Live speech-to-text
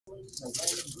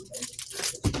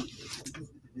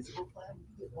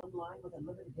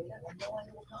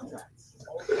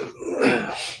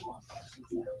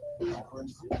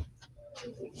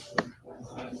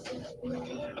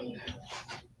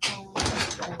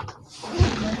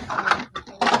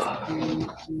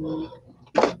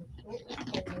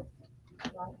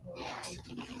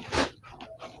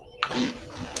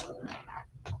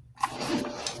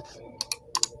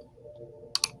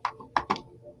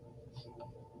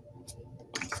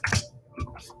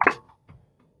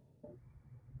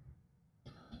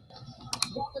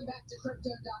Welcome back to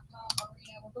Crypto.com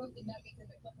Arena. We're both the Nuggets and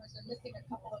the Clippers are missing a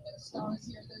couple of their stars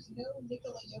here. There's no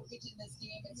Nikola Jokic in this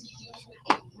game as he deals with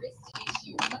a wrist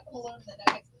issue. Michael Malone and the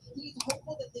Nuggets, he's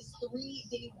hopeful that this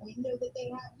 3-day window that they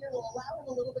have here will allow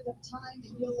him a little bit of time to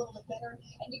feel a little bit better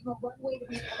and give him a runway to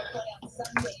be able to play on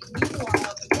Sunday.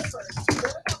 Meanwhile, the Clippers,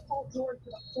 they're about Paul George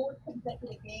for the 4th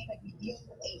consecutive game as he deals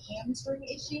with a hamstring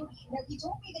issue. Now, he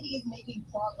told me that he is making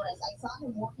progress. I saw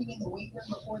him working in the weight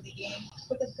room before the game,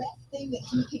 but the best thing that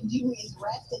he can do is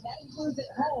rest, and that includes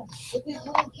at home with his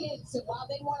little kids. So while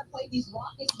they want to play these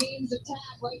raucous games of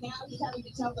tag, right now he's having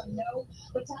to tell them no.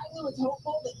 But Tyler is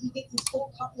hopeful that he gets his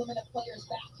full complement of players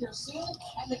back here soon,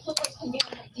 and the Clippers can get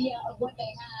an idea of what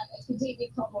they have as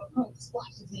Contavious Caldwell-Pope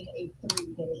splashes in a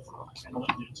 3-day time. And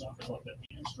when you talk about that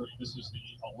hamstring, this is the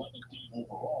 11th game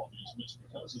overall that he's missed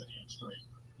because of the hamstring.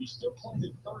 He still played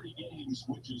in 30 games,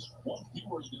 which is one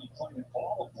fewer than he played in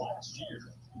all of last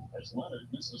year, as Leonard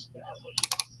misses badly.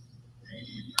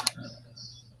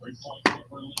 3-point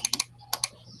Clipper lead.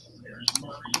 There's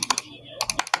Murray leading in.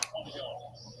 On the go.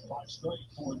 5 straight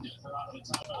for Denver out of the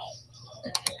timeout.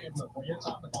 And look, when you're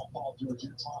talking about Paul George,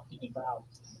 you're talking about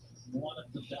one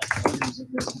of the best players in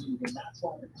this league, and that's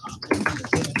why the confidence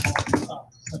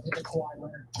of him and Kawhi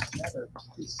Leonard together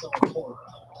is so important.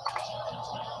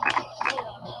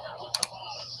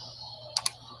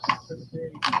 For the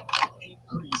big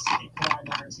increase in Kawhi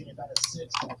Leonard's game, that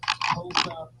assist, that post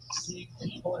up, seeing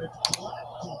people at his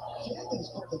left. Again,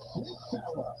 for the big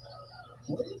fella.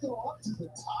 Way to go up to the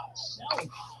top shelf.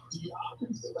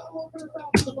 He's got over the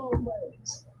bounce of both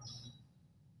legs.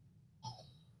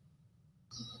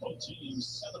 Both teams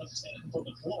 7 of 10 from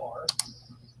the floor.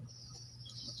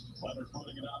 Leonard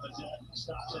putting it on the deck.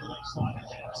 Stops at the next line and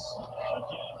hits.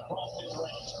 Again, from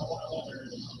mid-range, Kawhi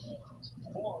Leonard.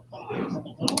 4 of 5 from the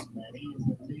floor. Man, he is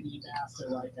the mini master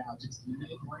right now. Just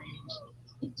mid-range.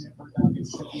 The Denver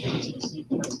Nuggets to the ATC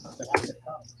players have to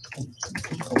come from 2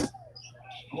 people.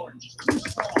 Gordon just too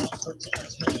strong for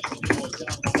Terrence Mann. He goes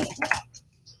down the low block.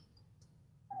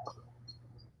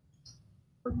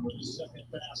 For the second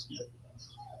basket.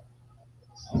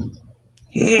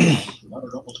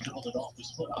 Leonard almost drilled it off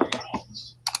his foot out of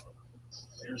bounds.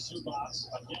 There's Subas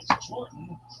against Jordan.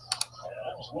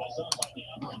 That was well done by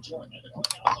DeAndre Jordan. And the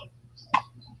quick outlet.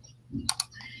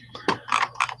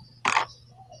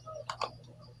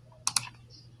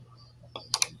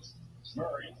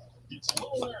 Murray gets a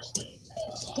little airspeed.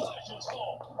 Splashes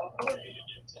home. Afraid to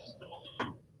give this to the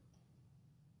lead.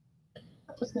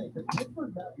 Mistake. The Denver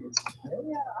Nuggets, I don't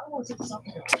want to say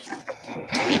something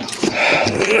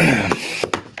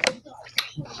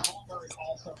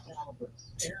all-star caliber.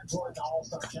 Aaron Jordan,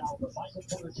 all-star caliber. Michael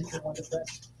Porter Jr., one of the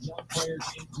best young players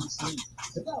in this league.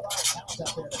 They've got a lot of talent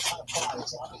out there in the top 5,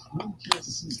 so I'm really curious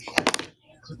to see how they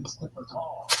answer this Clipper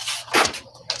call.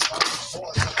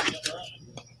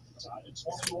 Tied at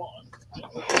 21.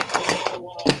 Denver number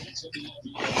 1 offense in the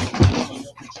NBA.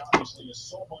 Obviously has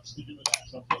so much to do with that,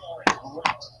 but they are a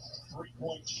great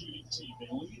 3-point shooting team. They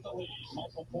lead the league.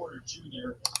 Michael Porter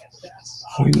Jr. at that side.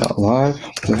 Are we not live?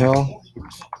 What the hell?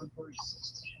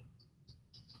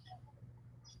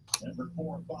 Denver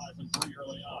 4 and 5 and 3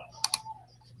 early on.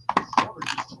 Porter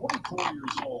is 24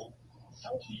 years old.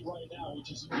 Healthy right now, which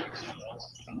is a big deal.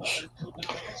 Leonard could not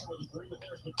answer with a 3, but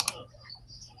there's the 2.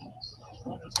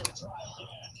 Leonard's going to try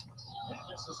again. And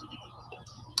misses again.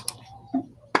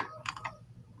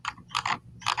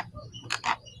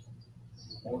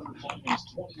 Porter playing his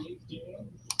 28th game.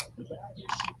 The back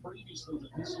issue previously,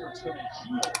 but this year it's been a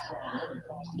huge problem. Leonard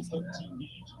cost him 13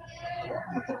 games.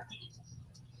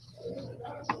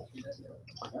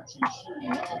 Actually shooting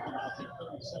well about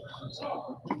 37%,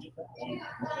 but couldn't get that one.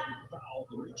 Running foul,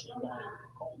 the reaching by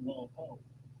Caldwell-Pope.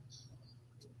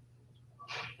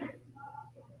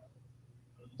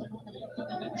 Take a look at the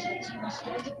upcoming national TV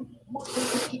schedule. Martin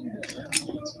Luther King Day,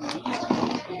 NBA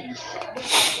TV,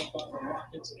 by the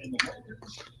Rockets and the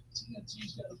Lakers.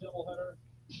 TNT's got a doubleheader.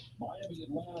 Miami,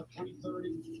 Atlanta, 3:30,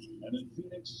 and then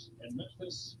Phoenix and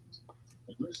Memphis.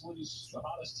 The Grizzlies, the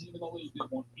hottest team in the league,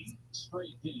 they've won 8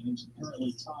 straight games and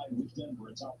currently tied with Denver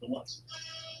atop the West.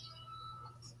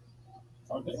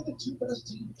 Are they the two best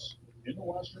teams in the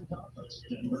Western Conference,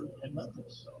 Denver and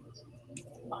Memphis?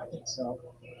 I think so.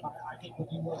 I think when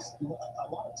you list a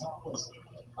lot of talk was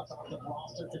about the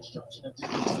roster construction of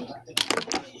different teams. I think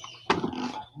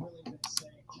I've really been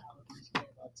saying Calgary's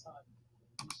game a ton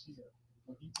this year.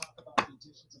 When you talk about the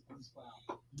additions of Bruce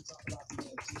Brown, you talk about the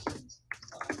additions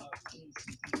of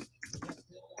KCP, they have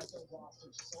built out their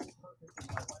roster so perfectly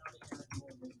around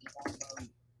Aaron Gordon, Jamal Murray,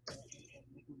 and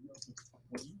Nikola Jokic.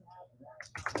 When you have that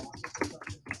kind of roster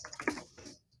construction,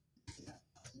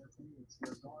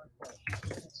 their guard play.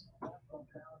 It's that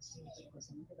balanced team that was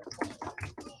leading the play.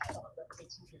 I thought that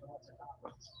fits you in the Western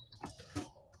Conference.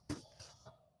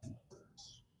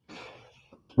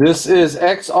 This is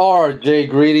XR, Jay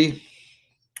Greedy.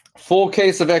 Full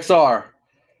case of XR.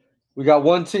 We got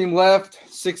one team left.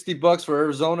 $60 for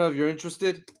Arizona if you're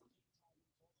interested.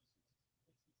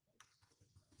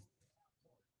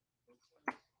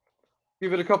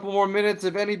 Give it a couple more minutes.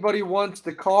 If anybody wants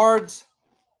the cards,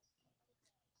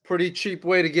 pretty cheap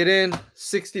way to get in.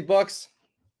 $60.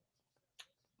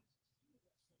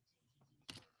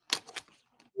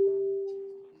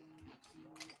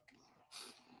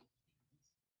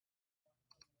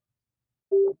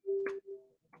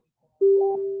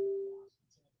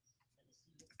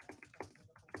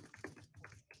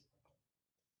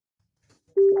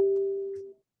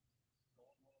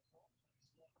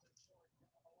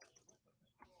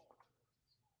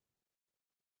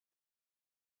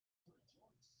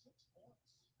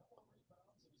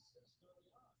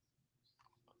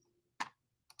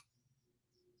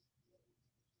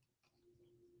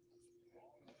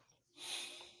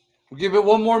 We'll give it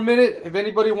one more minute. If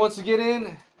anybody wants to get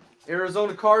in,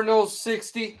 Arizona Cardinals,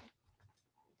 60.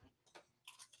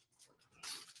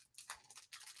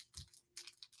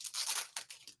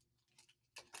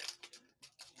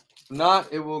 If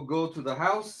not, it will go to the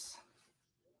house.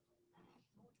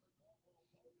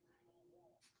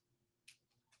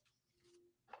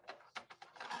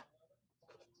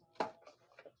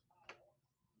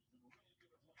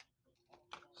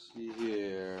 See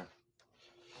here.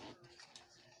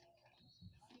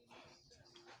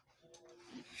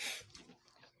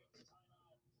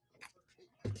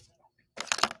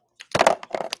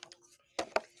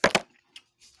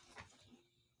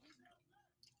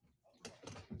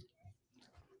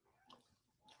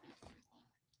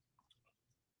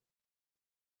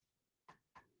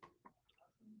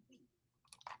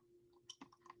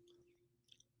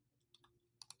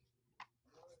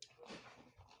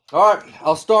 All right,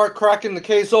 I'll start cracking the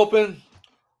case open.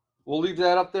 We'll leave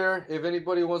that up there. If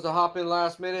anybody wants to hop in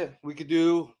last minute, we could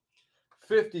do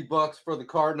 $50 for the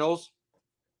Cardinals.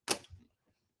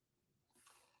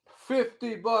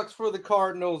 $50 for the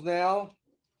Cardinals now.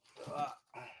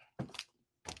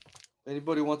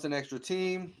 Anybody wants an extra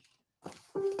team?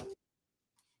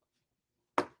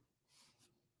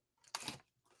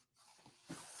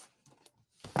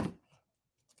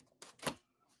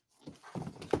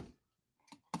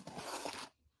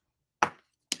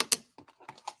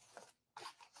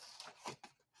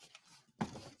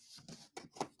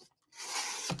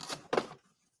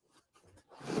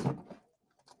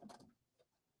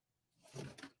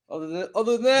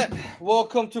 Other than that,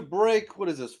 welcome to break. What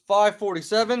is this?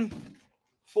 547.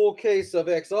 Full case of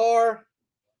XR.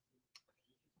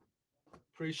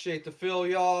 Appreciate the fill,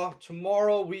 y'all.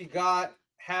 Tomorrow we got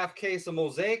half case of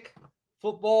Mosaic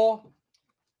football.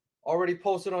 Already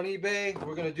posted on eBay.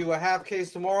 We're going to do a half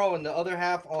case tomorrow and the other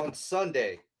half on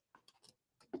Sunday.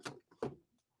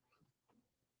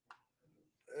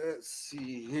 Let's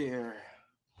see here.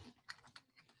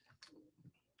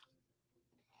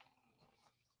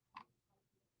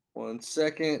 One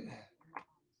second.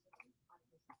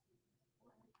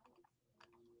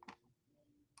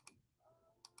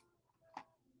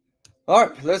 All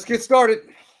right, let's get started.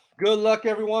 Good luck,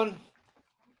 everyone.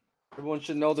 Everyone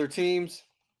should know their teams.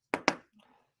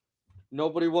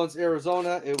 Nobody wants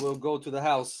Arizona. It will go to the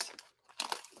house.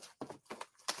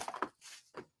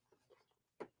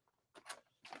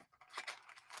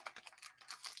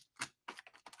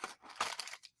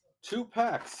 Two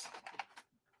packs.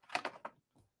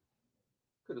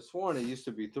 Could have sworn it used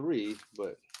to be 3,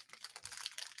 but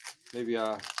maybe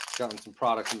I gotten some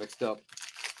products mixed up.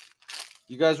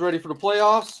 You guys ready for the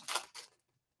playoffs?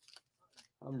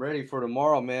 I'm ready for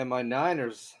tomorrow, man. My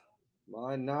Niners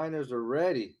are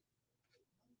ready.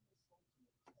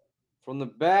 From the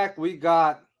back, we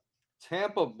got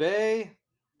Tampa Bay,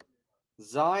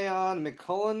 Zion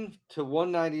McCullough to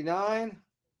 199,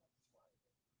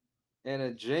 and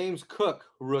a James Cook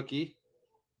rookie.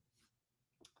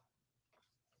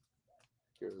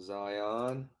 Here's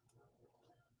Zion.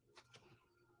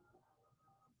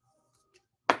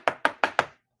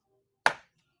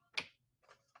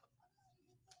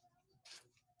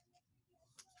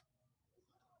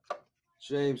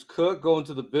 James Cook going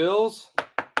to the Bills.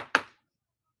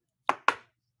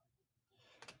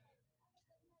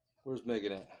 Where's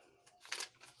Megan at?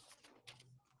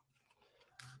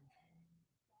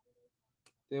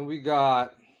 Then we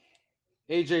got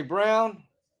A.J. Brown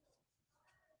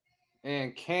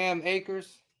and Cam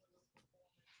Akers.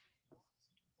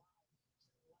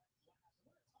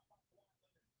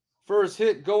 First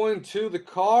hit going to the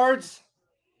Cards.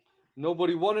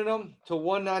 Nobody wanted them to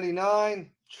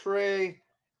 199. Trey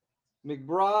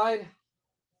McBride.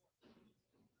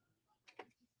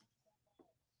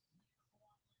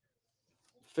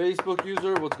 Facebook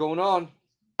user, what's going on?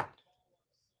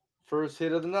 First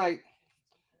hit of the night.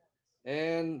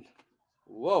 And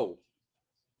whoa.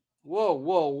 Whoa,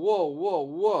 whoa, whoa, whoa,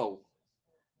 whoa.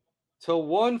 To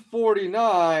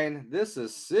 149. This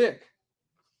is sick.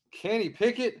 Kenny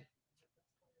Pickett.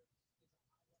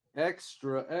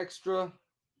 Extra, extra.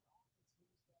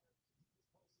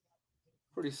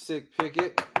 Pretty sick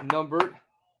Pickett. Numbered.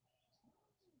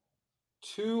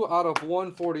 2 out of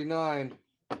 149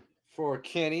 for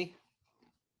Kenny.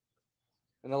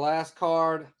 And the last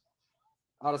card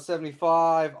out of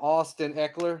 75, Austin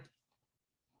Eckler.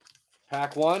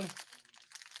 Pack 1.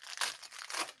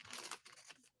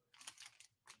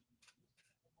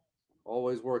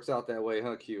 Always works out that way,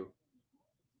 huh, Q?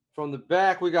 From the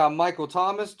back, we got Michael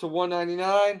Thomas to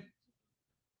 199.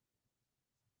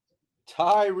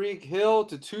 Tyreek Hill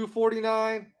to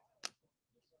 249.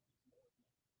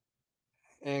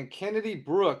 And Kennedy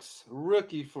Brooks,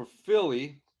 rookie for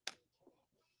Philly.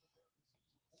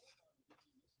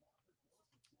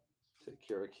 Take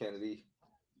care of Kennedy.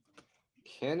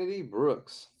 Kennedy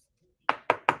Brooks.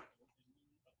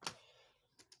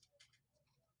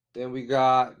 Then we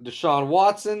got Deshaun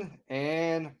Watson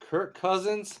and Kirk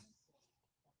Cousins.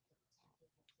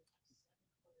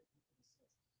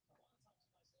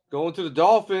 Going to the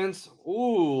Dolphins.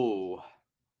 Ooh.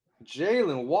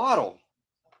 Jalen Waddle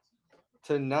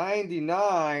to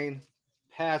 99.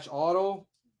 Patch auto.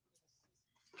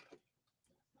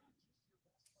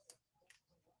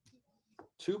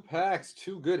 Two packs,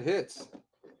 2 good hits.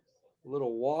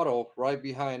 Little Waddle right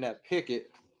behind that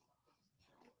Pickett.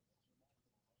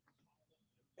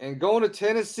 And going to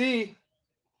Tennessee,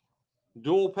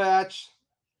 dual patch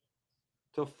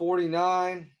to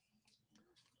 49.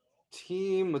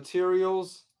 Team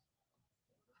materials.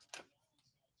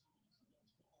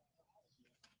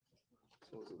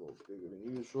 So it's a little bigger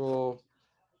than usual.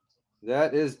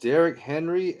 That is Derrick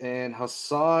Henry and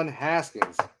Hassan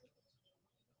Haskins.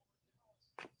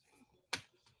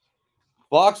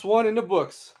 Box 1 in the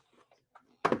books.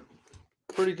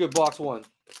 Pretty good box 1.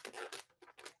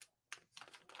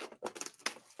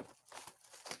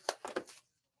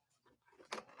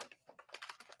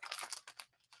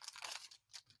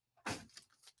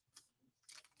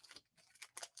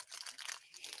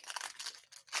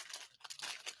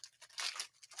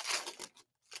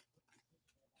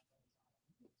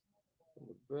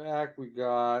 Back we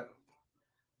got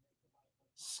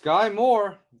Sky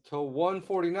Moore to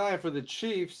 149 for the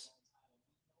Chiefs.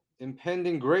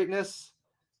 Impending greatness.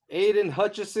 Aiden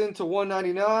Hutchison to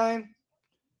 199.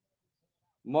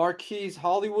 Marquise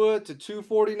Hollywood to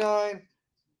 249.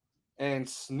 And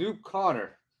Snoop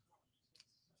Connor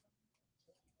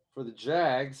for the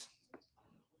Jags.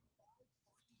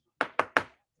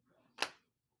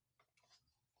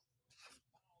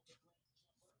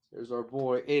 There's our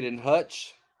boy Aiden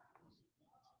Hutch.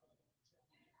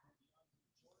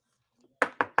 Too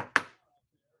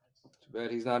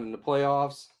bad he's not in the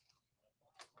playoffs.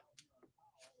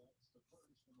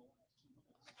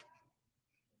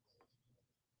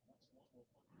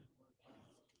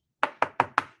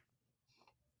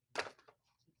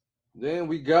 Then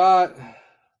we got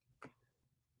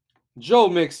Joe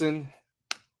Mixon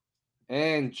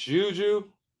and Juju.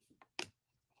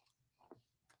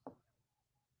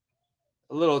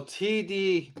 A little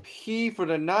TDP for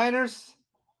the Niners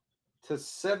to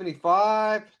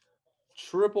 75.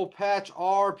 Triple patch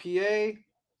RPA. Here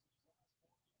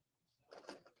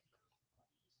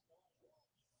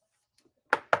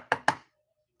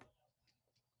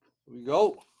we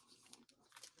go.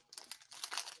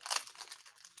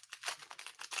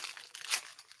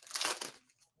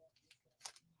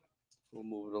 We'll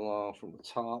move it along from the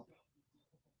top.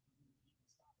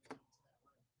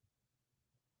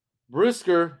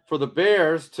 Brisker for the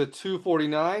Bears to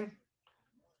 249.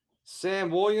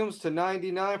 Sam Williams to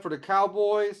 99 for the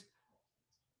Cowboys.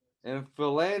 And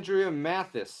Philandria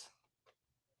Mathis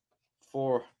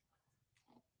for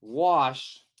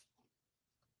Wash.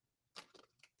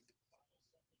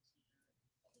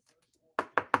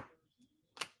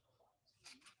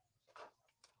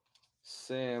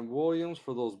 Sam Williams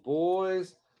for those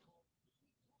boys.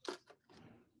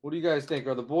 What do you guys think?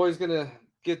 Are the boys going to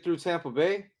get through Tampa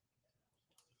Bay?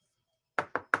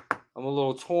 I'm a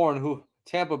little torn.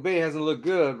 Tampa Bay hasn't looked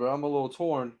good, but I'm a little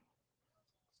torn.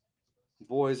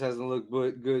 Boys hasn't looked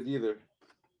good either.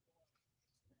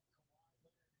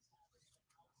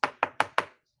 Let's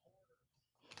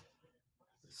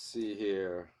see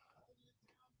here.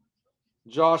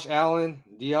 Josh Allen,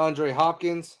 DeAndre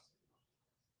Hopkins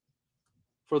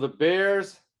for the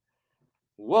Bears.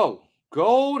 Whoa,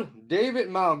 gold, David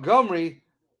Montgomery.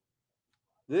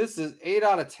 This is 8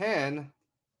 out of 10.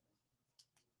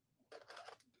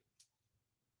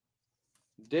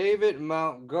 David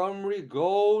Montgomery,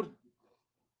 gold,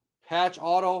 patch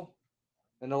auto.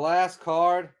 And the last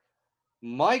card,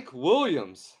 Mike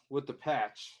Williams with the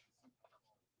patch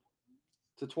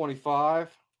 /25.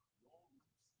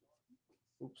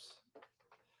 Oops.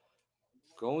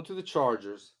 Going to the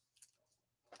Chargers.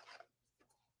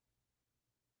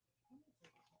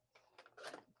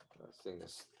 That thing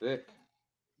is thick.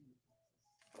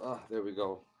 There we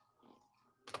go.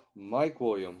 Mike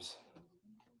Williams.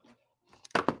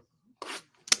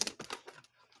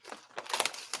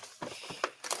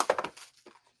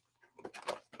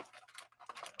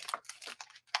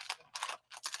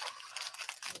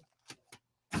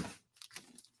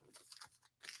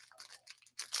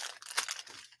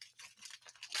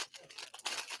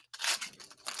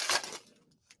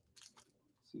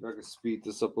 See if I can speed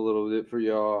this up a little bit for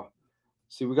y'all.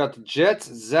 See, we got the Jets,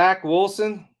 Zach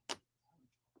Wilson,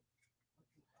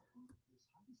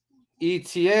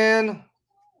 Etienne,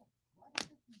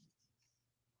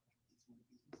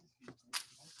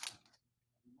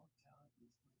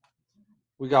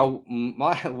 we got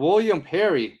William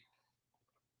Perry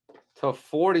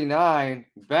 /49.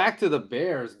 Back to the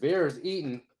Bears. Bears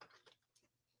eating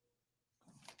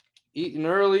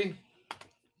early.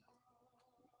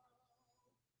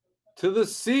 To the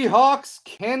Seahawks,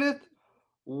 Kenneth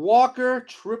Walker,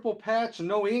 triple patch,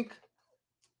 no ink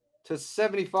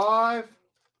 /75.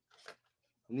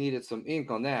 Needed some ink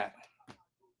on that.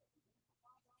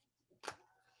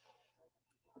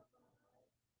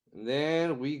 And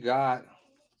then we got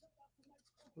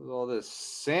all this.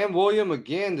 Sam Williams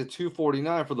again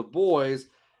 /249 for the boys.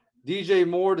 DJ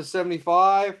Moore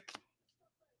 /75.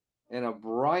 And a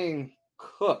Brian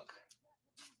Cook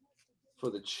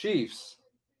for the Chiefs.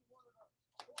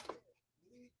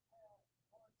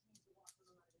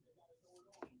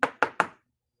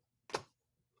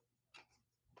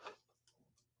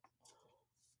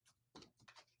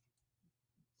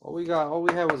 All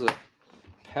we had was a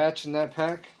patch in that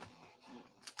pack.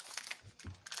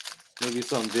 Maybe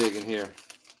something big in here.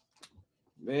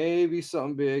 Maybe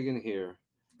something big in here.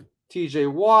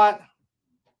 TJ Watt,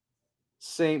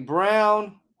 St.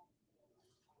 Brown.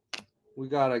 We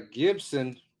got a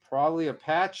Gibson, probably a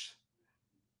patch.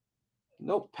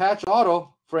 Nope, patch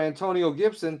auto for Antonio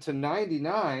Gibson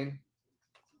 /99.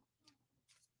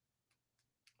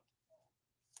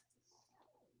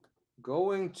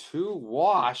 Going to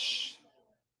wash.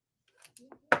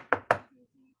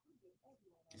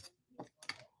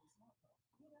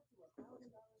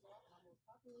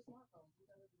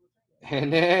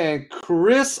 And then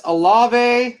Chris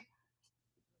Olave.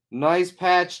 Nice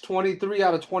patch, 23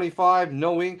 out of 25.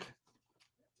 No ink.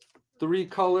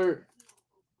 3-color.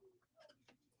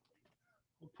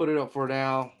 Put it up for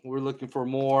now. We're looking for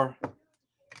more.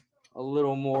 A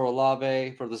little more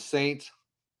Olave for the Saints.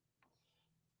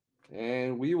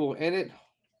 And we will end it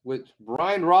with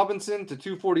Brian Robinson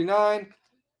 /249.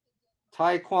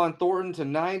 Tyquan Thornton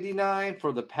 /99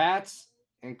 for the Pats.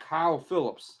 And Kyle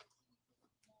Phillips.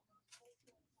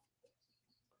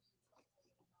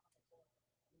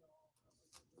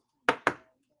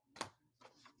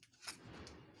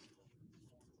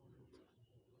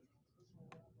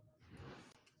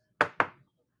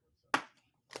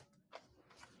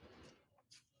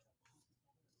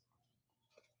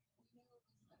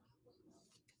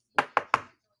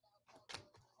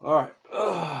 All right.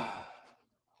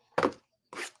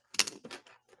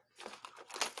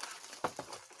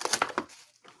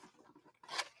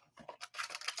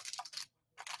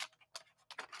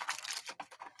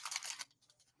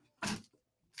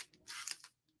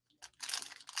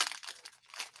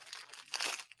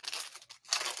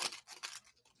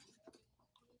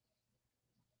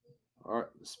 All right,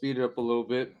 speed it up a little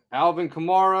bit. Alvin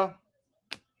Kamara,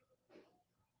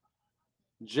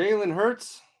 Jalen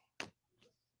Hurts,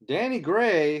 Danny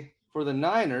Gray for the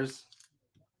Niners.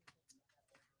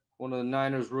 One of the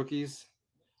Niners rookies.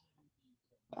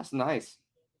 That's nice.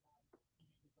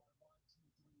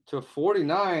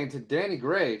 /49 to Danny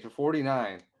Gray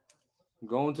 /49.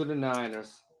 Going to the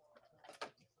Niners.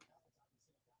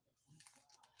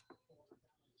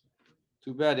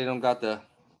 Too bad they don't got the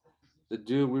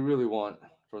dude we really want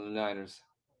from the Niners.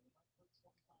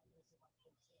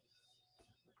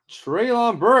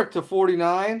 Treylon Burke to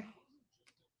 49.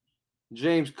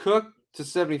 James Cook to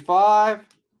 75.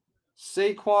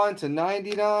 Saquon to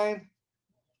 99.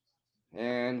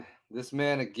 And this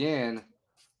man again,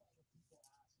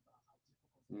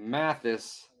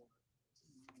 Mathis.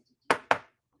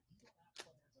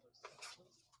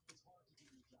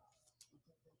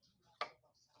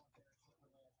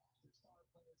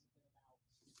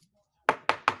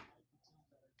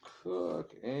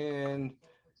 Cook and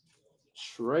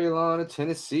Treylon of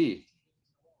Tennessee.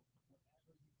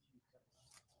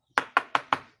 I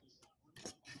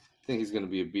think he's going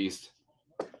to be a beast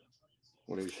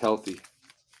when he's healthy.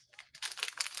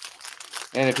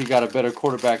 And if he got a better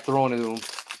quarterback throwing it to him.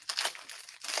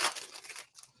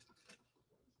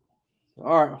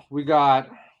 All right, we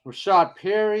got Rashad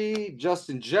Perry,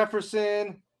 Justin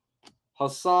Jefferson,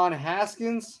 Hassan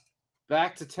Haskins,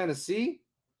 back to Tennessee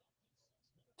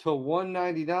to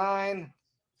 199.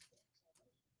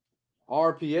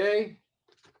 RPA.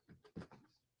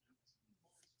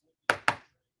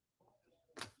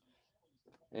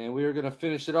 And we are going to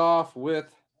finish it off with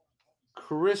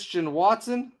Christian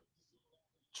Watson,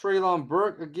 Treylon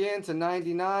Burke again to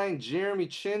 99, Jeremy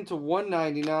Chin to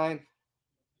 199,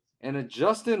 and a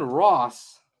Justin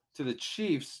Ross to the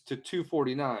Chiefs to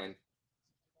 249.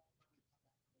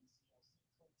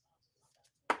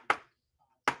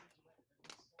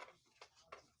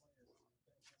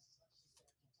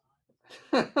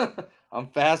 I'm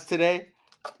fast today.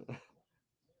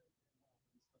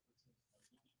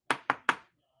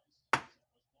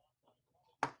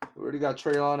 We already got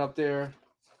Treylon up there.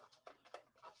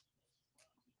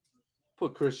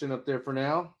 Put Christian up there for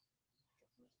now,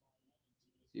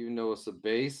 even though it's a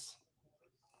base.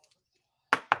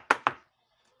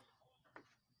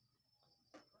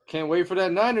 Can't wait for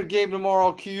that Niner game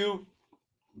tomorrow, Q.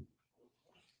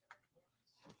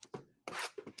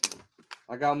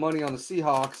 I got money on the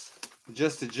Seahawks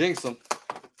just to jinx them.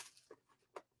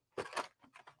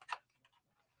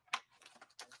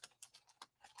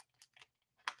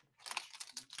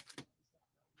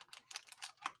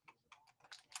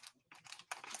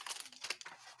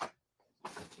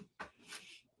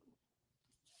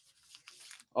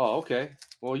 Oh, okay.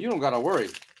 Well, you don't got to worry.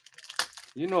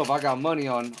 You know, if I got money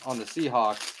on the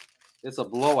Seahawks, it's a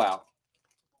blowout.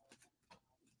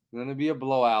 It's going to be a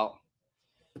blowout.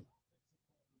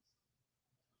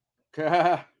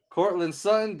 Cortland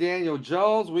Sutton, Daniel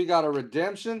Jones. We got a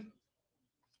redemption.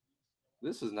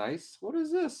 This is nice. What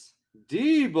is this?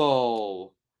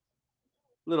 Debo.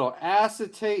 Little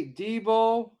acetate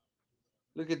Debo.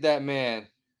 Look at that man.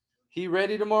 He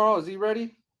ready tomorrow? Is he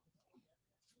ready?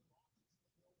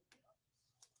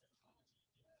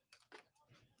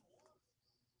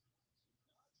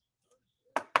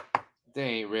 They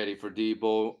ain't ready for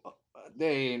Debo.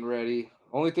 They ain't ready.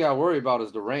 Only thing I worry about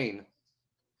is the rain.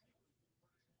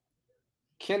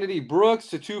 Kennedy Brooks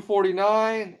to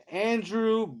 249.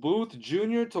 Andrew Booth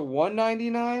Jr. to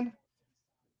 199.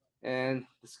 And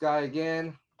this guy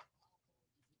again.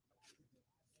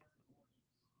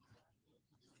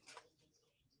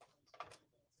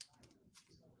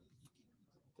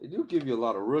 They do give you a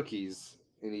lot of rookies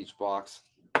in each box.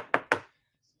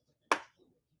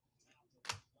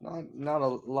 Not a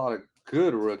lot of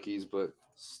good rookies, but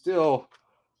still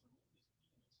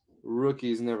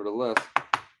rookies nevertheless.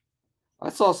 I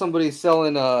saw somebody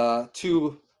selling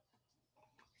two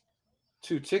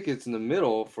tickets in the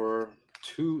middle for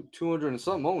 200 and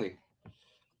something only.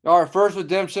 All right, first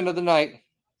redemption of the night.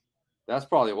 That's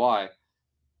probably why.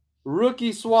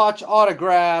 Rookie swatch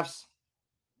autographs.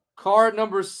 Card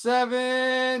number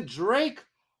 7, Drake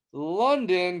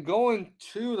London going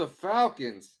to the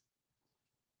Falcons.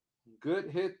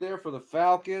 Good hit there for the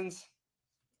Falcons.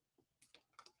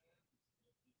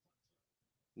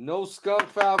 No skunk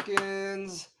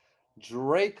Falcons.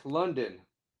 Drake London.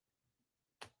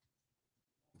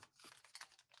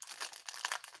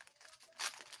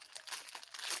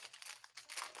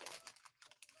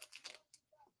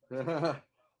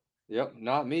 Yep,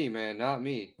 not me, man. Not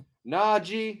me.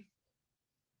 Najee.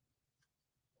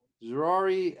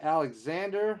 Zerari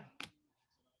Alexander.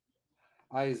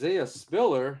 Isaiah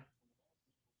Spiller.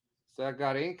 So that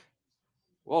got ink.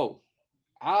 Whoa.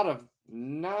 Out of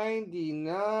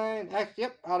 99.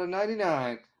 Yep, out of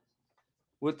 99.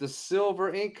 With the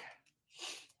silver ink.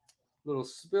 Little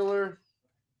Spiller.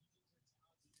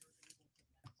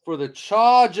 For the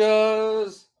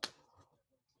Chargers.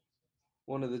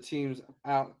 One of the teams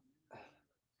out.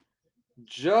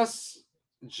 Just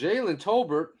Jalen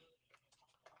Tolbert.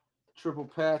 Triple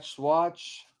patch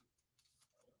swatch.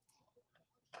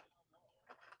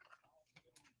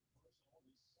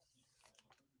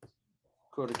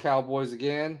 Go to Cowboys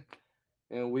again.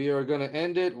 And we are going to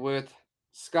end it with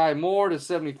Sky Moore to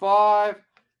 75.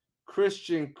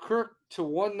 Christian Kirk to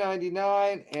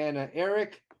 199. And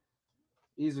Eric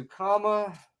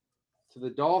Izukama to the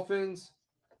Dolphins.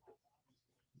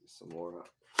 Some more.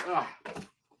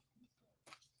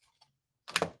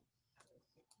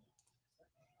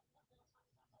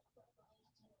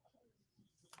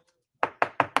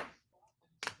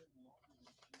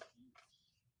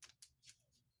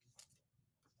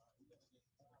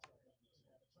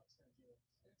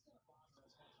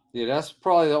 Yeah, that's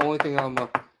probably the only thing I'm a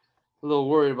little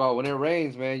worried about. When it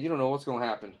rains, man, you don't know what's going to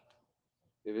happen.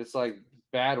 If it's like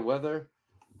bad weather,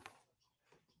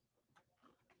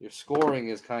 your scoring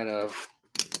is kind of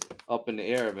up in the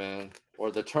air, man.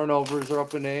 Or the turnovers are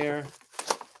up in the air.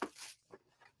 You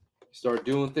start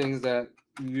doing things that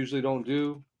you usually don't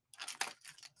do.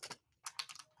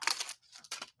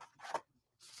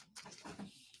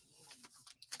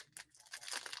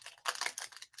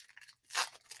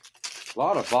 A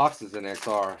lot of boxes in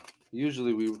XR.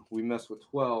 Usually we mess with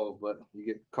 12, but you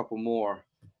get a couple more.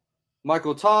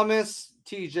 Michael Thomas,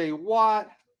 TJ Watt,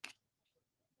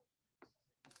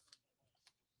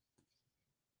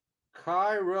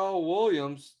 Kyrell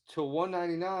Williams to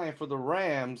 199 for the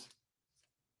Rams.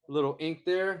 A little ink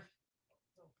there.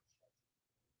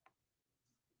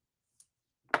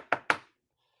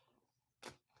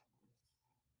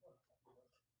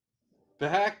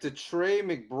 Back to Trey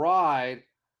McBride.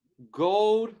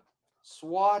 Gold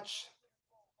swatch.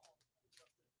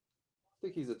 I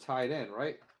think he's a tight end,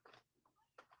 right?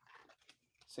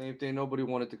 Same thing. Nobody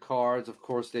wanted the cards. Of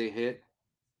course, they hit.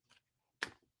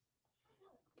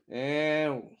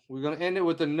 And we're going to end it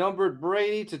with the numbered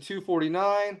Brady to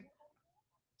 249.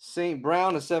 St.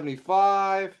 Brown to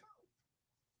 75.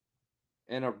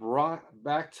 And a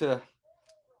back to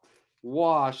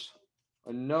Wash.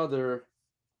 Another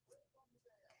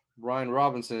Brian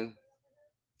Robinson.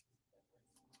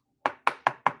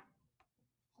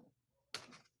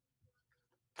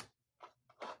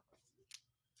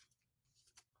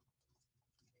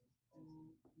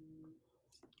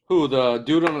 Who, the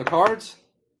dude on the cards?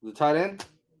 The tight end?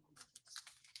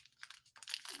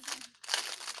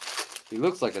 He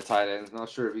looks like a tight end. Not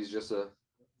sure if he's just a...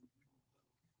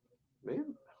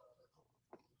 Maybe.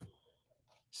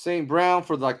 St. Brown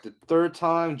for like the third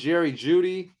time. Jerry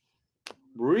Jeudy.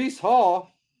 Breece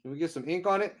Hall. Can we get some ink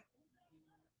on it?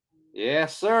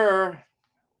 Yes, sir.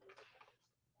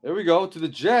 There we go. To the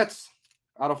Jets.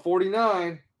 Out of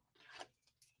 49.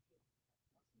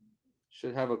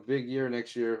 Should have a big year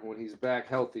next year when he's back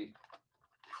healthy.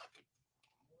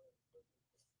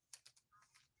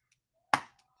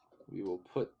 We will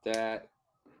put that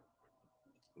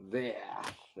there.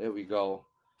 There we go.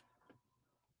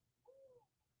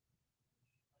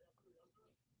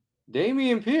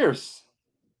 Dameon Pierce.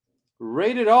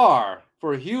 Rated R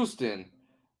for Houston.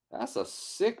 That's a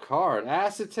sick card.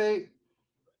 Acetate.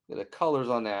 Look at the colors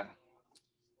on that.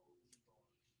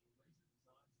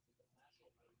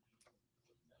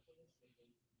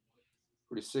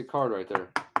 Pretty sick card right there.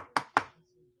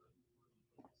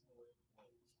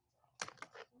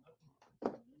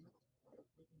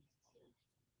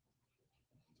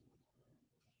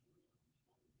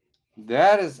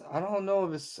 That is, I don't know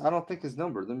if it's, I don't think it's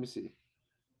numbered. Let me see.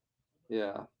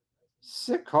 Yeah.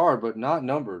 Sick card, but not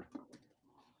numbered.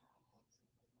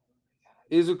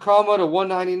 Izukama to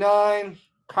 199.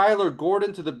 Kyler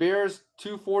Gordon to the Bears,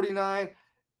 249.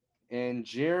 And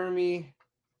Jeremy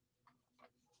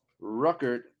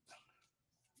Ruckert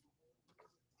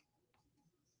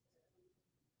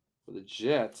for the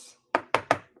Jets.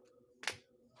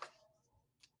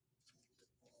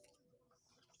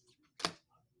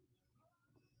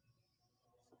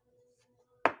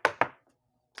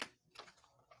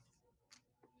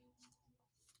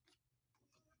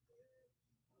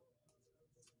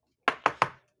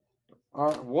 All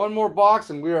right, one more box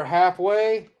and we are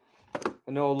halfway.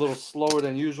 I know a little slower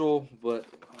than usual, but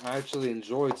I actually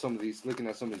enjoyed some of these, looking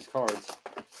at some of these cards.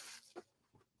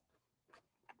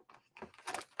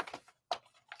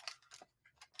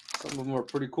 Some of them are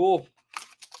pretty cool.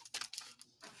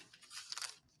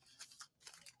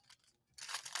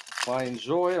 If I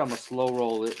enjoy it, I'm going to slow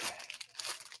roll it.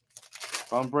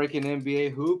 If I'm breaking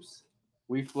NBA hoops,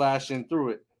 we flashing through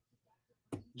it.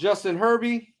 Justin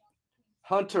Herbie,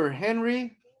 Hunter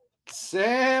Henry,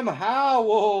 Sam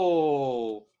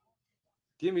Howell.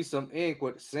 Give me some ink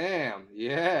with Sam.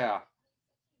 Yeah.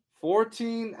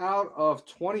 14 out of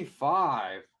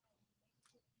 25.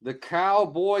 The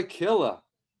Cowboy Killer.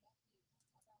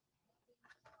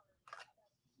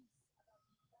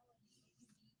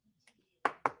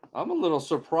 I'm a little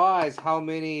surprised how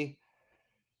many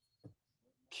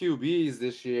QBs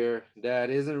this year that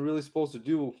isn't really supposed to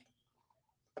do,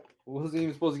 wasn't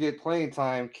even supposed to get playing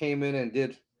time, came in and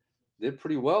did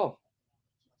pretty well.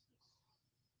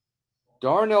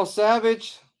 Darnell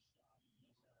Savage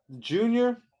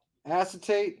Jr.,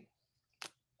 acetate.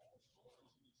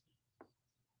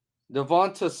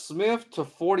 Devonta Smith to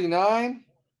 49.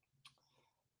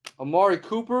 Amari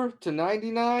Cooper to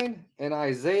 99. And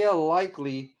Isaiah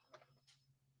Likely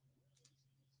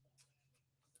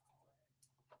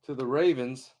to the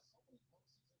Ravens.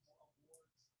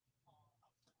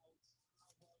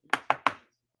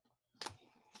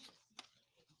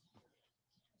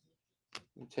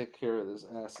 Let me take care of this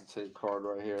acetate card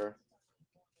right here.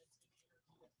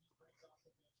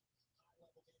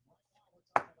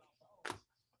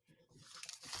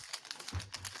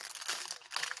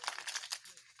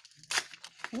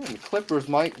 The Clippers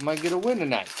might get a win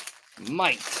tonight.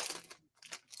 Might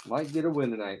get a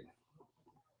win tonight.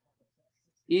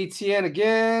 ETN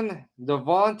again.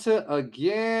 Devonta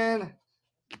again.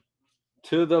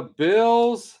 To the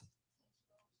Bills.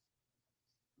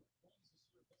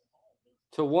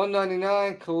 To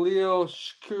 199, Khalil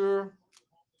Shakir.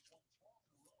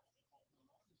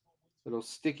 Little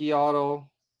sticky auto.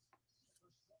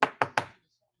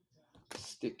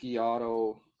 Sticky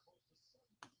auto.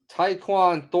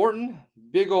 Tyquan Thornton.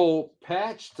 Big old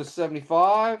patch to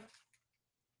 75.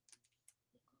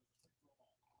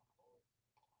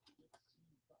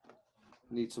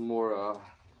 Need some more.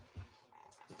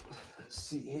 Let's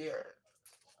see here.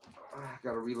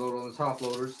 Got to reload on the top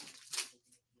loaders.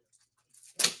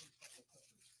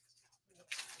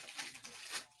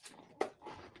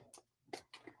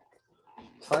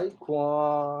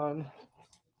 Tyquan.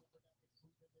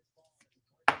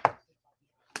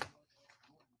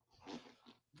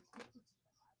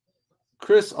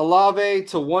 Chris Olave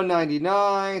to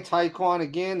 199. Tyquan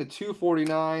again to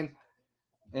 249.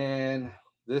 And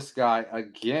this guy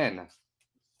again.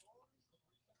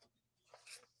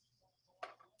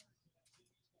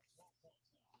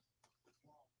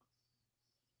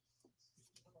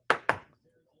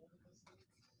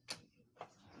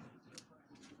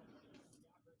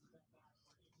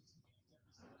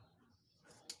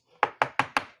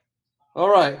 All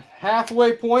right,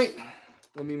 halfway point.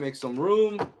 Let me make some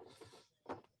room. Give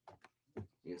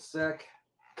me a sec.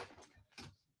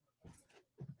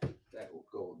 That will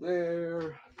go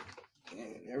there.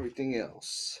 And everything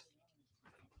else.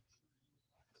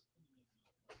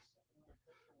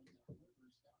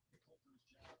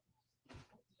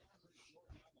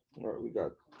 All right, we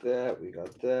got that. We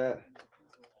got that.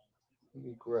 Let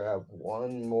me grab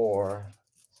one more.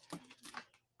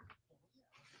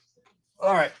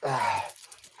 All right.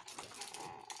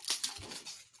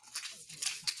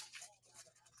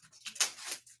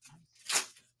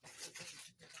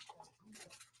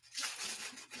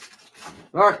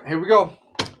 All right, here we go.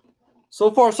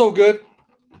 So far, so good.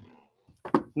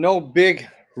 No big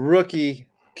rookie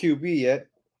QB yet.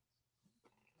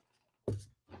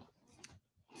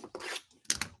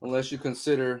 Unless you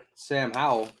consider Sam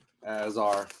Howell as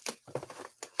our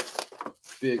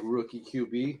big rookie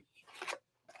QB.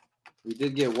 We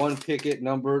did get one Pickett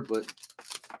numbered, but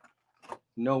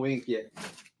no ink yet.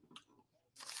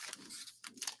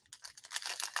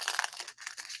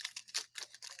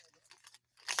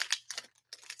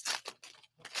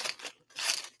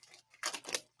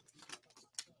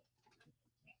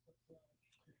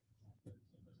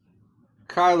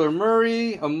 Kyler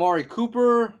Murray, Amari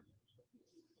Cooper,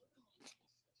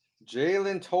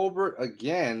 Jalen Tolbert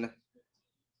again.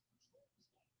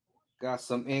 Got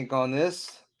some ink on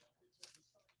this.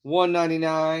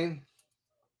 199.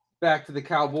 Back to the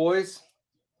Cowboys.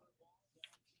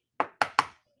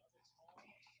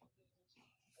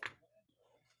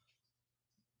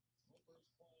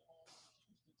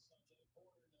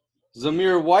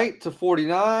 Zamir White to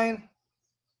 49.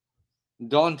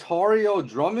 Dontario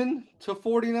Drummond to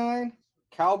 49.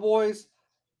 Cowboys.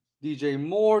 DJ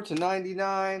Moore to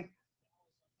 99.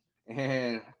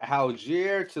 And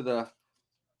Algier to the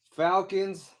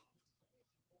Falcons.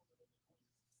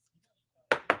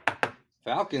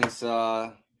 Falcons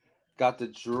got the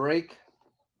Drake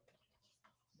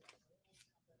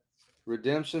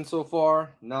redemption so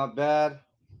far. Not bad.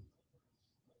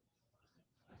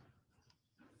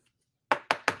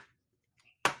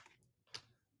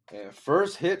 And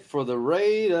first hit for the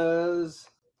Raiders.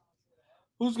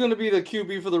 Who's going to be the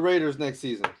QB for the Raiders next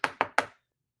season?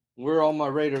 Where are all my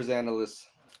Raiders analysts?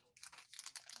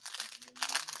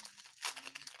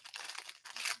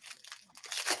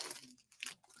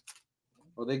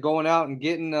 Are they going out and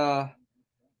getting they're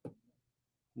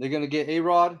gonna get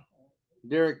A-Rod,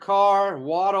 Derek Carr,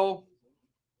 Waddle,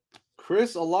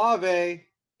 Chris Olave.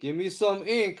 Give me some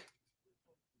ink.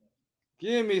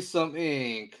 Give me some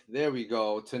ink. There we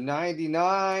go. To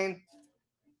 99.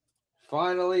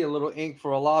 Finally, a little ink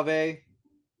for Olave.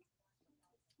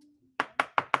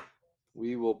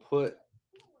 We will put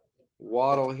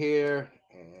Waddle here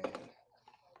and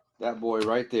that boy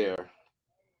right there.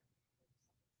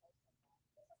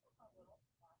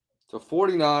 To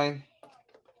 49.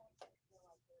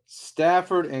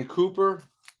 Stafford and Cooper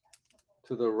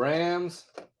to the Rams.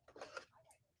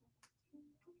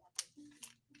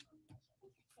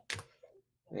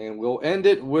 And we'll end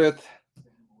it with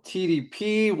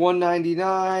TDP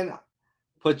 199.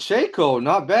 Pacheco,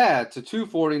 not bad, to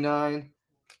 249.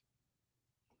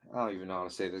 I don't even know how to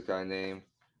say this guy's name.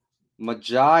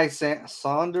 Majai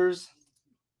Saunders.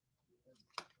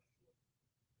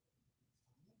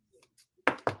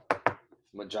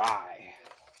 Majai.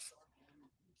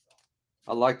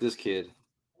 I like this kid.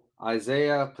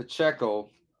 Isaiah Pacheco.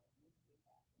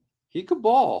 He could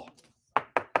ball.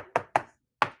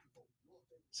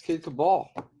 This kid could ball.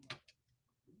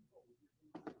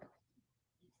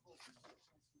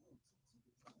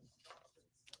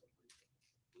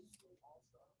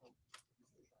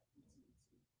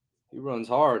 He runs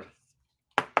hard.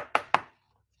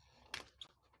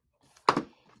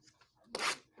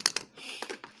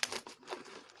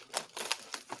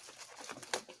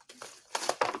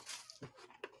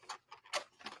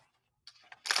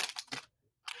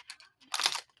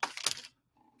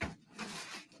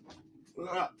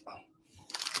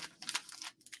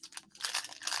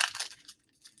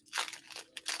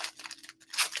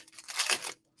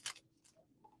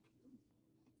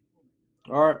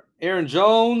 All right, Aaron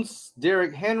Jones,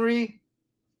 Derrick Henry,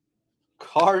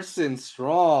 Carson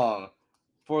Strong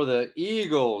for the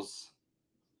Eagles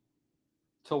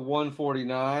to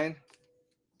 149.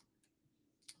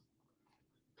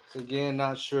 So again,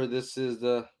 not sure this is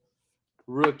the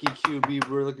rookie QB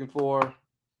we're looking for.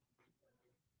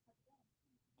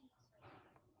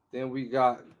 Then we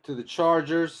got to the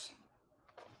Chargers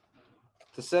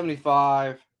to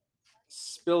 75.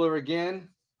 Spiller again.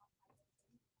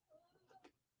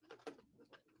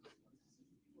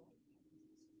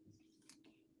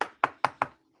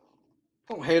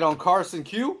 Don't hate on Carson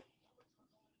Q.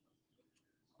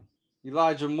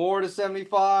 Elijah Moore to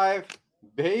 75.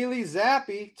 Bailey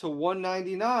Zappi to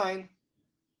 199.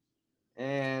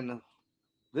 And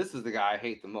this is the guy I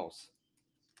hate the most.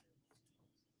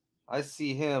 I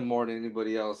see him more than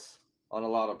anybody else on a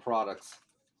lot of products.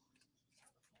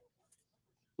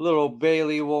 Little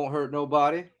Bailey won't hurt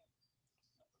nobody.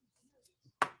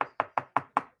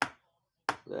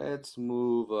 Let's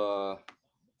move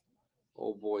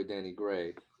old boy Danny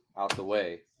Gray out the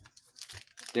way.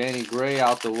 Danny Gray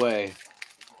out the way.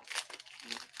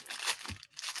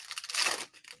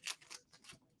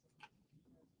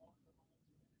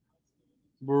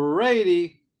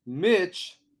 Brady,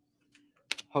 Mitch.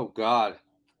 Oh, God.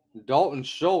 Dalton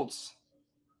Schultz.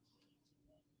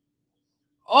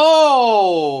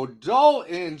 Oh,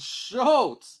 Dalton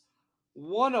Schultz.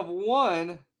 1 of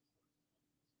 1.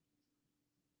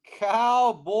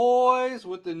 Cowboys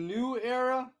with the new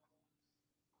era.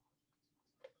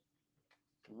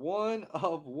 1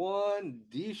 of 1.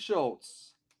 D.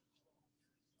 Schultz.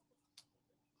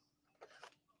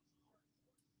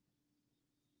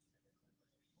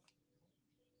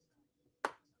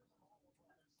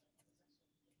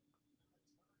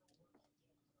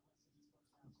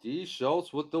 D.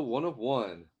 Schultz with the 1 of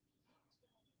 1.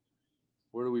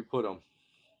 Where do we put him?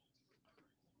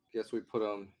 Guess we put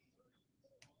him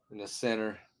in the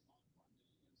center.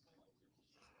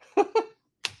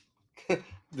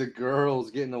 The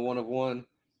girls getting a 1 of 1.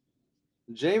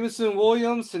 Jameson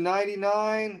Williams to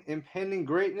 99. Impending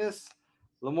greatness.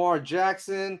 Lamar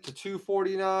Jackson to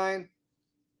 249.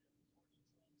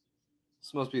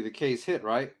 This must be the case hit,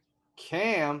 right?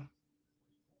 Cam.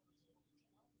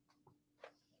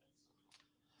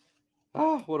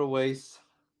 Oh, what a waste.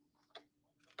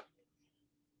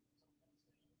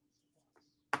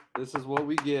 This is what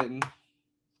we getting.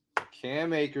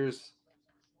 Cam Akers,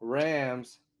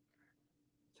 Rams,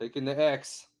 taking the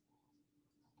X.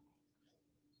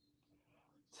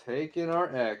 Taking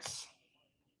our X.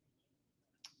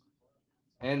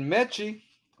 And Mechie.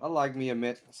 I like me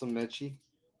some Mechie.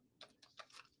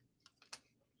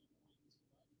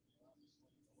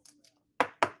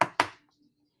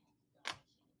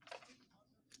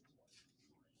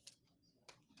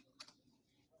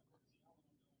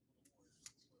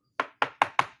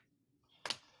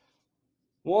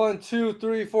 1, 2,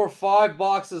 3, 4, 5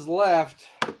 boxes left.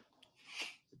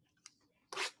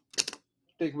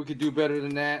 Think we could do better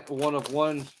than that. 1 of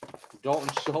 1 Dalton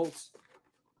Schultz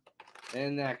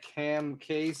and that Cam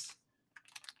case.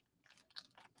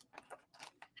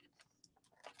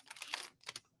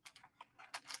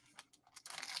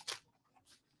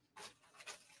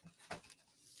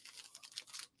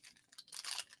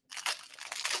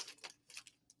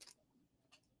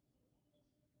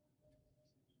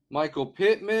 Michael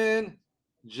Pittman,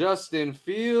 Justin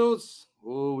Fields.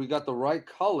 Oh, we got the right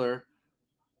color.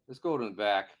 Let's go to the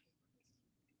back.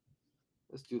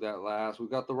 Let's do that last. We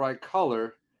got the right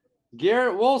color.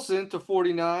 Garrett Wilson to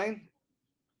 49.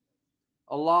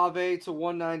 Olave to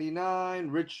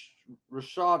 199.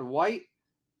 Rashad White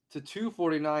to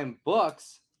 249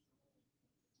 bucks.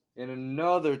 And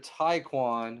another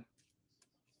Tyquan.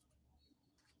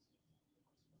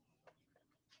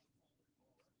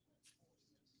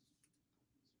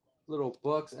 Little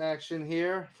Bucks action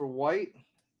here for White.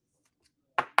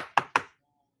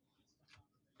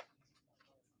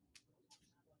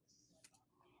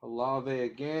 Olave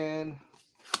again.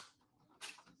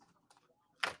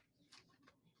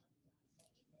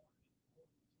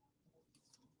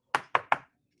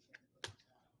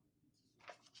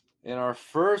 And our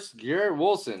first Garrett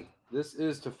Wilson. This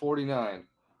is to 49.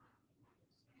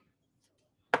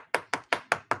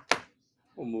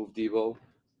 We'll move Debo.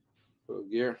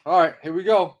 Gear. All right, here we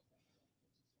go.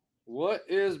 What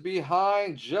is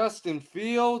behind Justin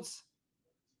Fields?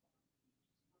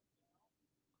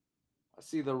 I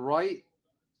see the right.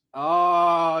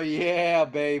 Oh, yeah,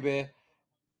 baby.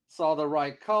 Saw the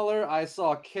right color. I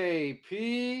saw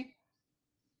KP.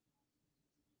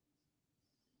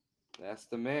 That's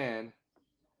the man.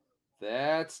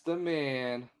 That's the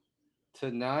man. To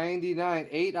 99.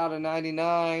 8 out of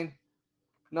 99.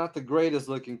 Not the greatest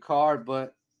looking card,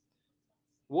 but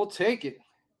we'll take it.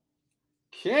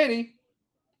 Kenny.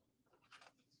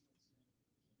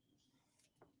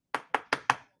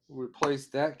 Replace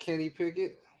that Kenny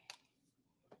Pickett.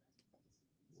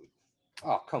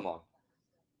 Oh, come on.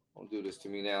 Don't do this to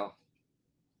me now.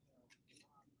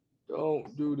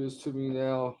 Don't do this to me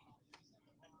now.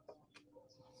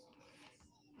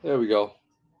 There we go.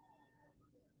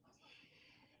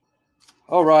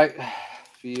 All right.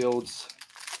 Fields.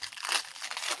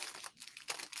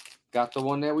 Got the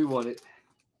one that we wanted.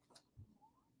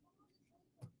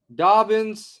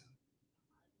 Dobbins.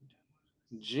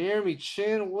 Jeremy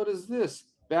Chin. What is this?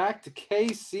 Back to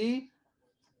KC?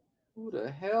 Who the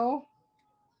hell?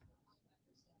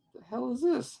 The hell is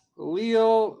this?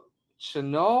 Leo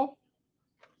Chenot?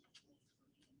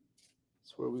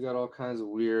 That's where we got all kinds of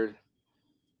weird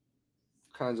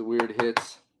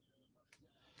hits.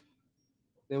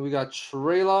 Then we got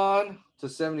Treylon to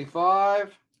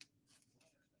 75.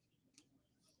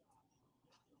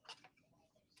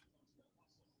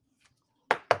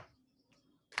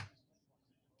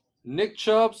 Nick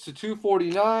Chubbs to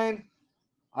 249.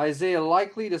 Isaiah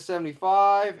Likely to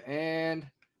 75. And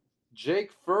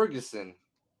Jake Ferguson.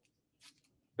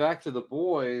 Back to the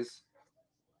boys.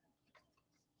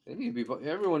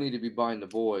 Everyone need to be buying the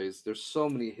boys. There's so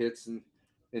many hits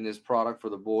in this product for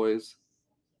the boys.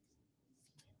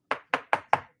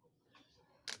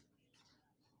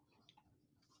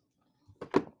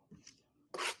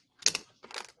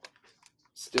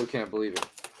 Still can't believe it.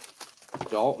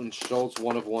 Dalton Schultz,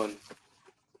 1 of 1.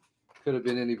 Could have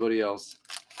been anybody else.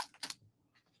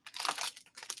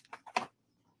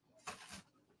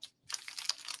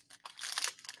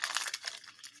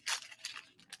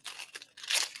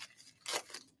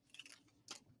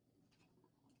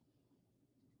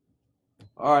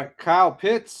 All right, Kyle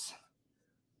Pitts,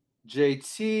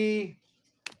 JT,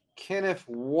 Kenneth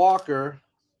Walker.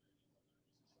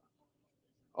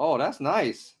 Oh, that's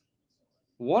nice.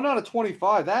 1 out of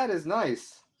 25. That is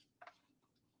nice.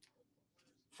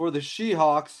 For the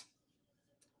Seahawks.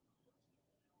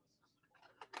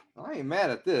 I ain't mad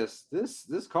at this.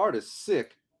 This card is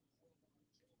sick.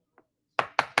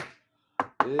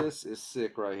 This is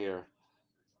sick right here.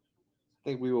 I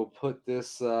think we will put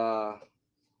this over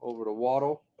to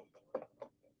Waddle.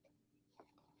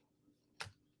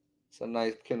 It's a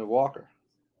nice Kenneth Walker.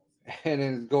 And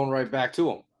then it's going right back to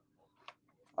him.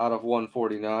 Out of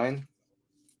 149.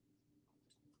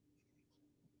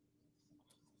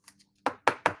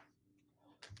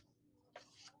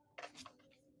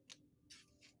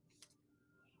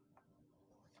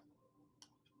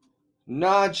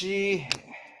 Najee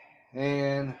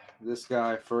and this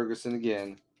guy Ferguson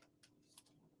again.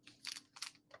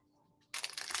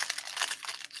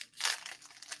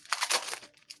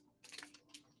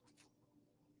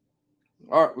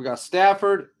 All right, we got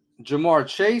Stafford, Jamar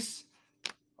Chase.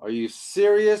 Are you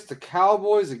serious? The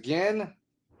Cowboys again?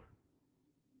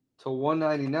 To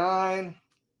 199.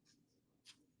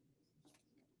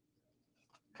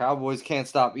 Cowboys can't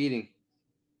stop eating.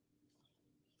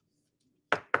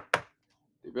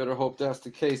 You better hope that's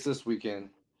the case this weekend.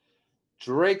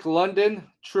 Drake London,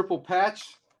 triple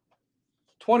patch.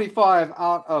 25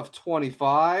 out of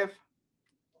 25.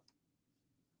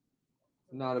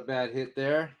 Not a bad hit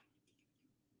there.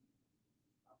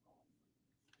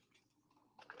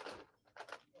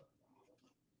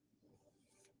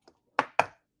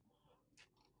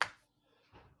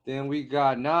 Then we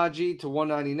got Najee to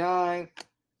 199.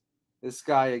 This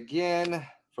guy again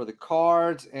for the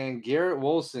Cards. And Garrett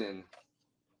Wilson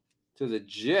to the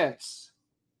Jets.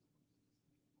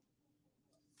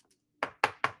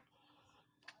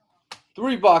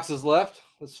 3 boxes left.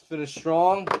 Let's finish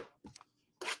strong.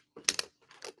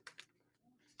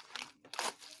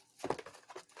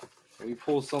 Maybe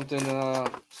pull something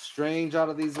strange out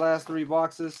of these last 3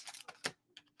 boxes.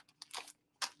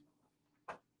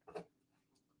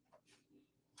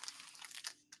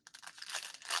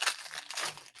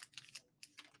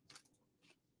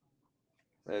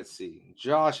 Let's see.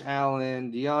 Josh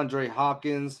Allen, DeAndre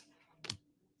Hopkins,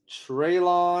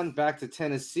 Treylon back to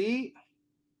Tennessee.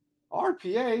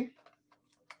 RPA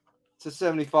to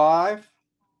 75.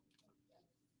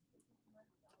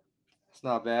 It's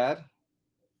not bad.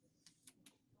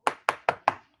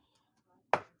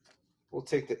 We'll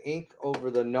take the ink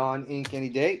over the non-ink any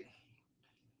day.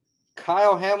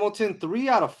 Kyle Hamilton, 3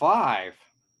 out of 5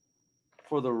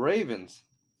 for the Ravens.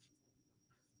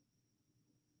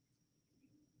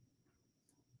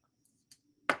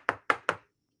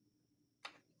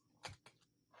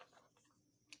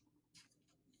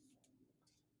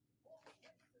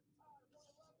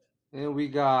 And we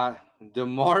got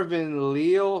DeMarvin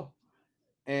Leal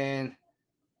and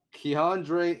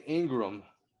Keandre Ingram.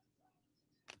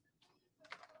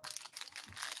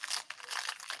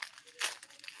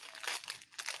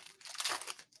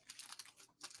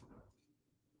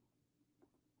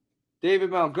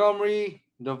 David Montgomery,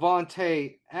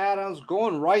 Devontae Adams,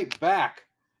 going right back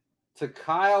to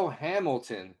Kyle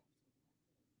Hamilton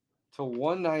to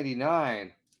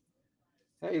 199.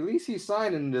 Hey, at least he's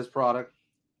signing this product.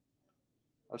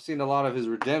 I've seen a lot of his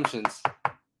redemptions,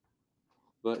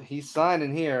 but he's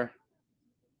signing here.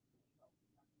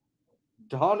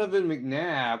 Donovan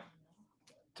McNabb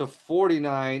to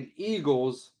 49,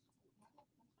 Eagles.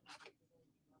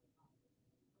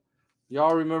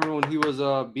 Y'all remember when he was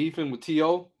beefing with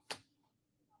T.O.?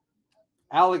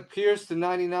 Alec Pierce to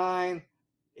 99,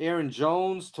 Aaron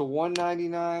Jones to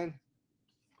 199.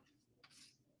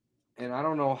 And I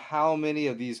don't know how many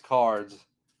of these cards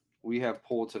we have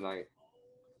pulled tonight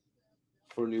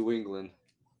for New England.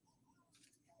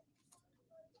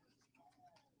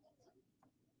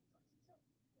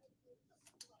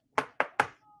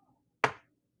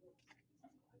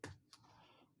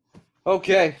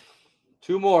 Okay,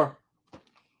 2 more.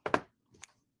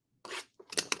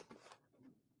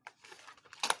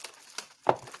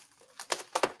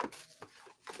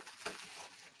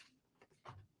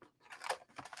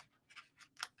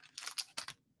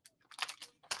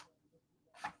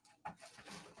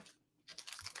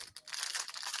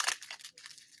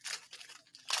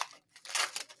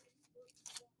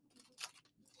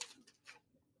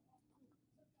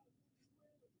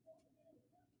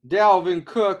 Dalvin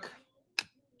Cook,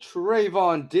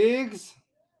 Trayvon Diggs,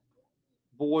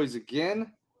 boys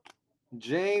again.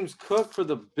 James Cook for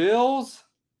the Bills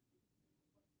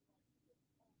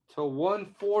to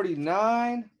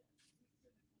 149.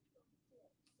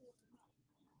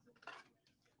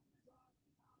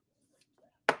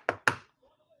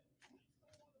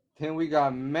 Then we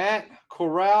got Matt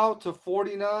Corral to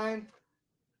 49.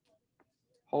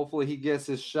 Hopefully he gets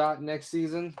his shot next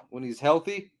season when he's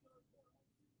healthy.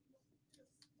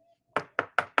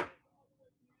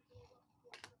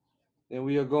 Then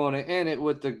we are going to end it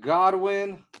with the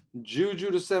Godwin,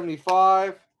 Juju to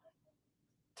 75,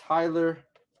 Tyler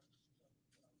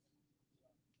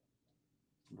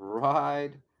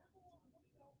Bride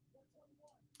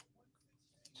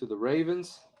to the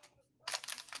Ravens.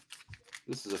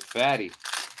 This is a fatty.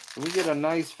 Can we get a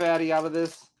nice fatty out of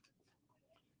this?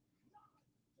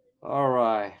 All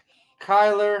right.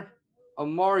 Kyler,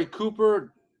 Amari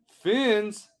Cooper,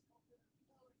 Fins.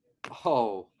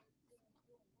 Oh.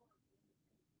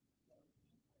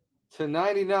 To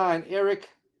 99, Eric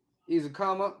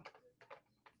Izukama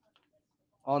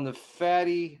on the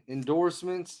fatty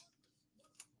endorsements.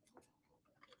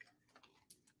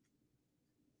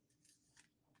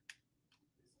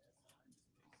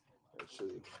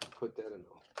 Actually, put that in.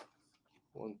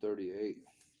 138.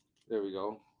 There we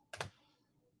go.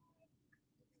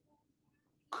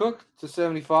 Cook to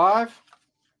 75.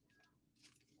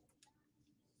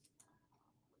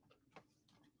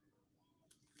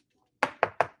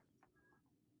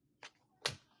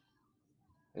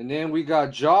 And then we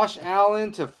got Josh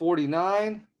Allen to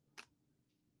 49.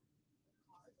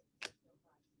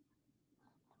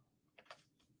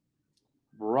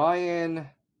 Brian,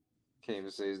 can't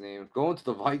even say his name. Going to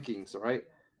the Vikings, all right?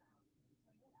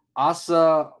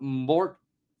 Asa Mort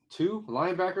 2,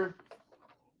 linebacker.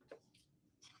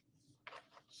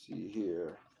 Let's see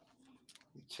here.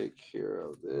 Take care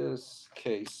of this.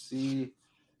 KC.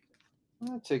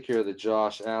 I'll take care of the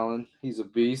Josh Allen. He's a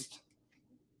beast.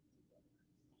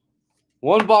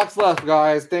 One box left,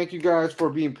 guys. Thank you guys for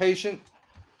being patient.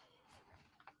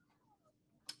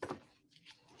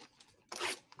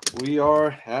 We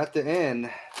are at the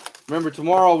end. Remember,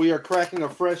 tomorrow we are cracking a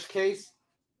fresh case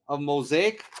of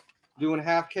Mosaic, doing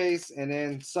half case, and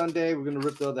then Sunday we're going to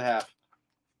rip the other half.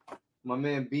 My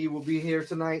man B will be here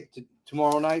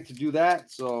tomorrow night to do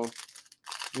that. So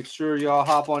make sure y'all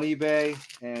hop on eBay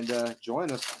and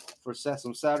join us for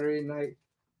some Saturday night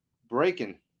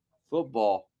breaking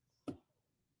football.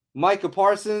 Micah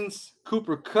Parsons,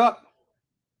 Cooper Kupp.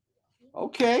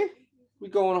 Okay, we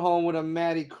going home with a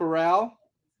Matty Corral.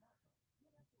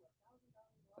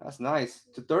 That's nice.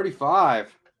 To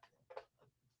 35.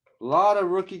 A lot of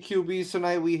rookie QBs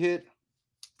tonight we hit.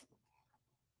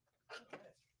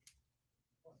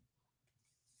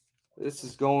 This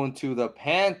is going to the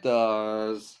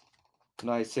Panthers.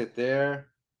 Nice hit there.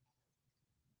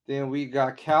 Then we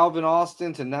got Calvin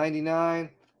Austin to 99.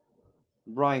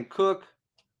 Brian Cook.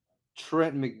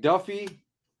 Trent McDuffie.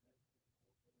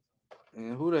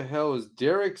 And who the hell is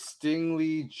Derek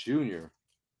Stingley Jr.?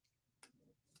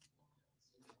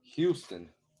 Houston.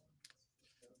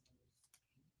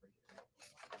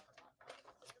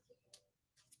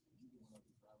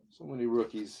 So many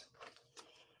rookies.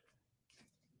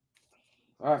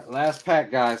 All right, last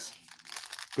pack, guys.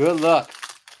 Good luck.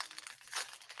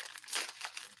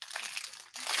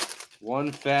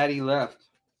 One fatty left.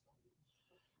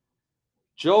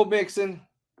 Joe Mixon,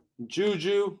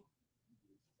 Juju,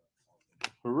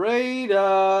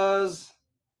 Raiders.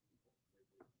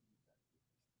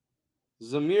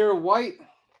 Zamir White,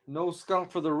 no skunk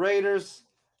for the Raiders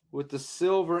with the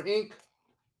silver ink.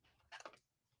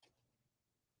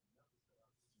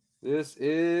 This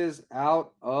is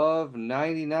out of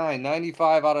 99.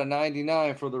 95 out of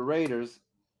 99 for the Raiders.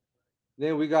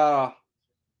 Then we got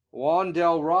a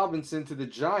Wan'Dale Robinson to the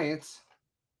Giants.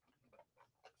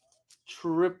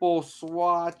 Triple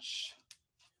swatch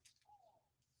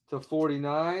to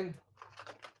 49.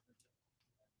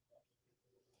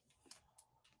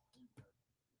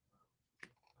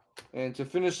 And to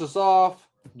finish us off,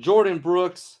 Jordan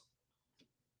Brooks,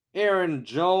 Aaron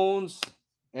Jones,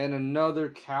 and another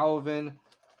Calvin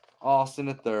Austin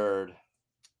III.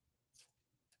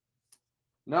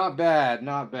 Not bad,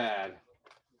 not bad.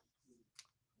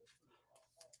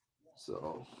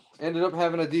 So, ended up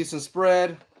having a decent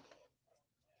spread.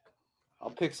 I'll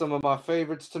pick some of my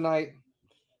favorites tonight.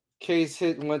 Case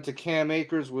hit and went to Cam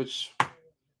Akers, which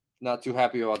not too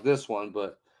happy about this one,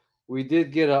 but we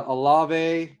did get a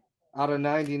Olave out of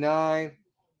 99.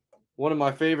 One of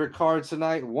my favorite cards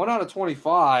tonight. 1 out of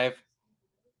 25.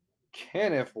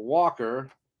 Kenneth Walker.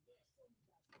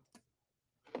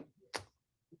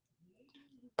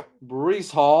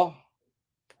 Breece Hall.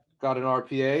 Got an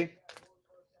RPA.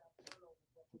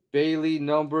 Bailey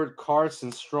numbered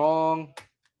Carson Strong.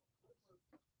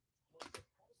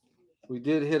 We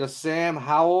did hit a Sam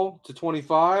Howell to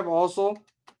 25 also.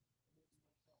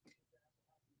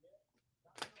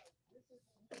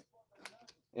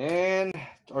 And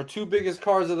our two biggest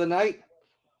cards of the night.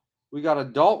 We got a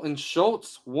Dalton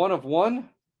Schultz, 1 of 1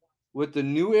 with the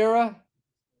new era.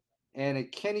 And a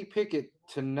Kenny Pickett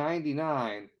to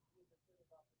 99.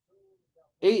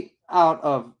 8 out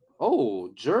of,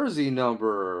 jersey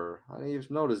number. I didn't even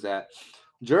notice that.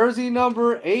 Jersey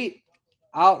number 8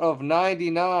 out of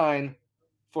 99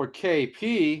 for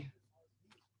KP.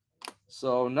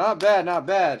 So not bad, not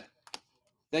bad.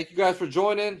 Thank you guys for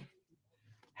joining.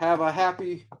 Have a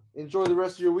happy, enjoy the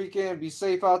rest of your weekend. Be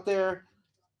safe out there.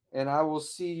 And I will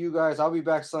see you guys. I'll be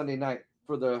back Sunday night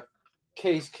for the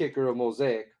case kicker of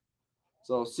Mosaic.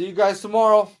 So see you guys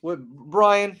tomorrow with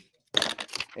Brian.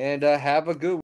 And have a good